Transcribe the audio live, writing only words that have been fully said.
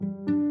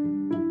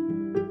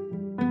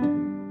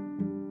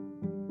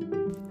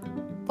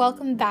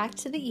Welcome back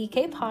to the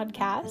EK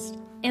podcast.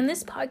 In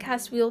this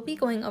podcast, we will be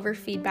going over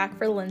feedback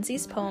for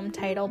Lindsay's poem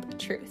titled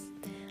Truth.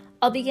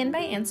 I'll begin by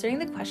answering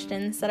the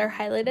questions that are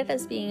highlighted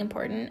as being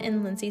important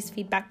in Lindsay's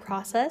feedback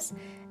process,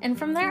 and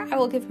from there, I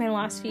will give my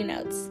last few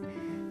notes.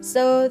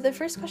 So the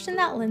first question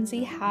that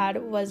Lindsay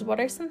had was, what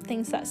are some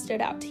things that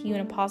stood out to you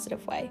in a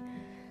positive way?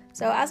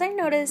 So as I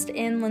noticed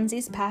in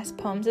Lindsay's past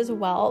poems as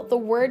well, the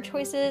word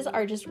choices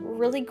are just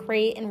really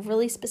great and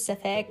really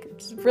specific,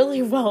 just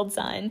really well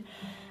done.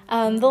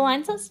 The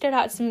lines that stood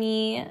out to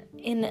me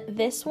in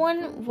this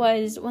one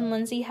was when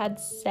Lindsay had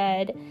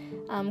said,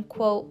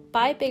 quote,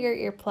 buy bigger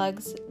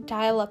earplugs,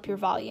 dial up your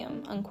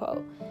volume,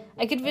 unquote.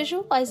 I could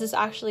visualize this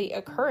actually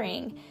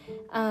occurring.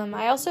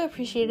 I also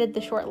appreciated the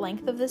short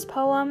length of this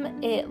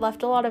poem. It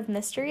left a lot of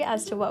mystery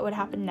as to what would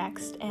happen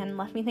next and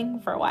left me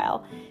thinking for a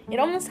while. It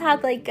almost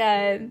had like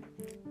a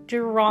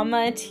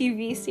drama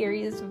TV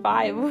series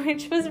vibe,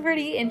 which was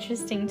pretty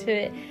interesting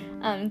to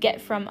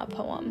get from a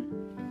poem.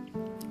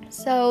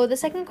 So the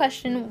second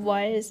question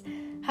was,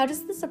 how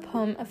does this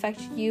poem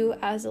affect you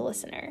as a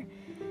listener?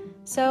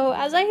 So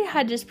as I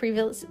had just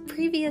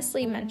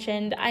previously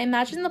mentioned, I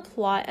imagined the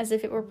plot as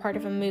if it were part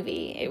of a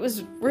movie. It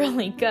was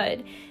really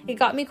good. It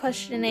got me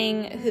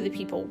questioning who the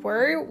people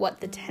were,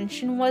 what the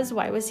tension was,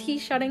 why was he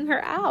shutting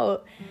her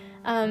out,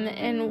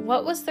 and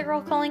what was the girl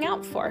calling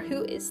out for?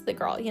 Who is the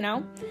girl, you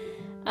know?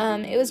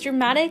 It was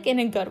dramatic in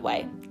a good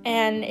way,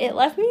 and it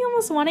left me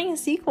almost wanting a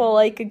sequel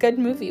like a good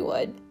movie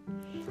would.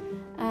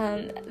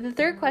 The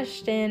third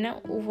question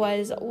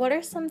was, what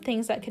are some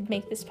things that could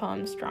make this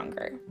poem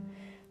stronger?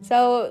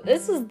 So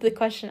this is the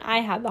question I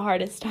had the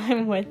hardest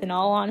time with, in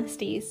all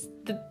honesty.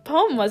 The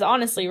poem was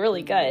honestly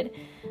really good.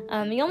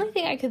 The only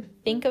thing I could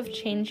think of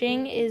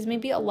changing is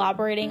maybe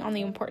elaborating on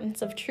the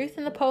importance of truth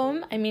in the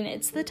poem. I mean,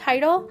 it's the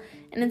title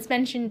and it's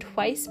mentioned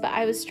twice, but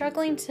I was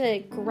struggling to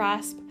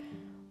grasp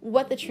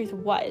what the truth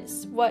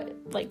was, what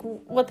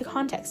the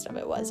context of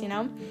it was, you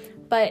know?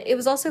 But it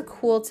was also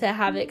cool to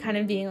have it kind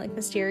of being like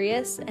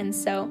mysterious, and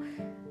so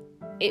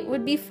it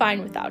would be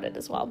fine without it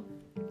as well.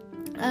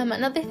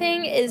 Another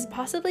thing is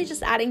possibly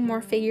just adding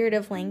more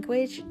figurative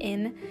language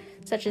in,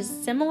 such as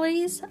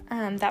similes,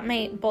 that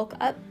might bulk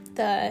up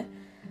the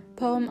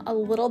poem a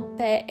little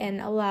bit and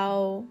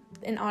allow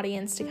an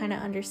audience to kind of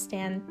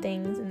understand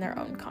things in their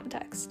own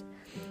context.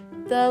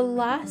 The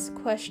last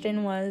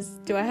question was,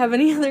 do I have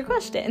any other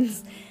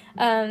questions?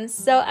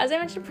 So as I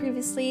mentioned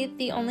previously,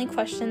 the only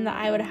question that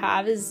I would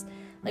have is,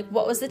 like,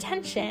 what was the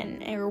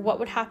tension, or what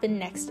would happen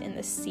next in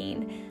this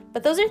scene?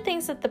 But those are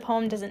things that the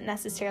poem doesn't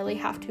necessarily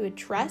have to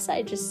address.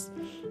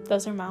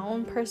 Those are my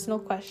own personal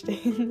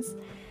questions.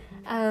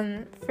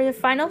 For the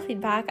final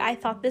feedback, I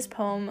thought this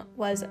poem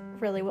was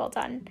really well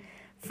done.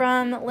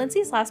 From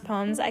Lindsay's last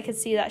poems, I could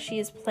see that she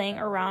is playing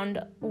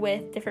around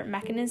with different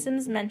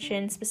mechanisms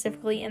mentioned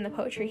specifically in the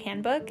poetry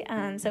handbook.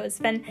 So it's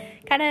been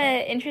kind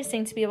of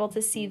interesting to be able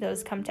to see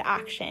those come to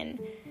action.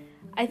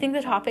 I think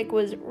the topic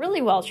was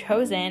really well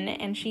chosen,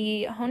 and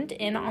she honed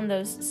in on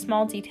those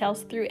small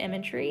details through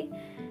imagery.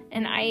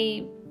 And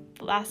I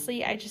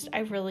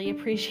really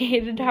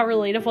appreciated how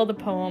relatable the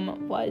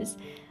poem was.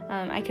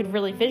 I could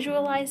really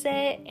visualize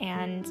it,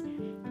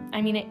 and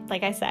I mean,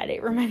 like I said,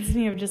 it reminds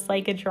me of just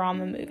like a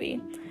drama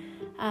movie.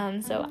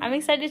 So I'm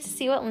excited to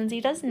see what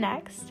Lindsay does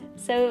next.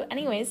 So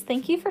anyways,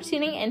 thank you for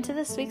tuning into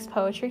this week's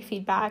poetry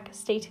feedback.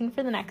 Stay tuned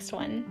for the next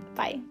one.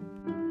 Bye.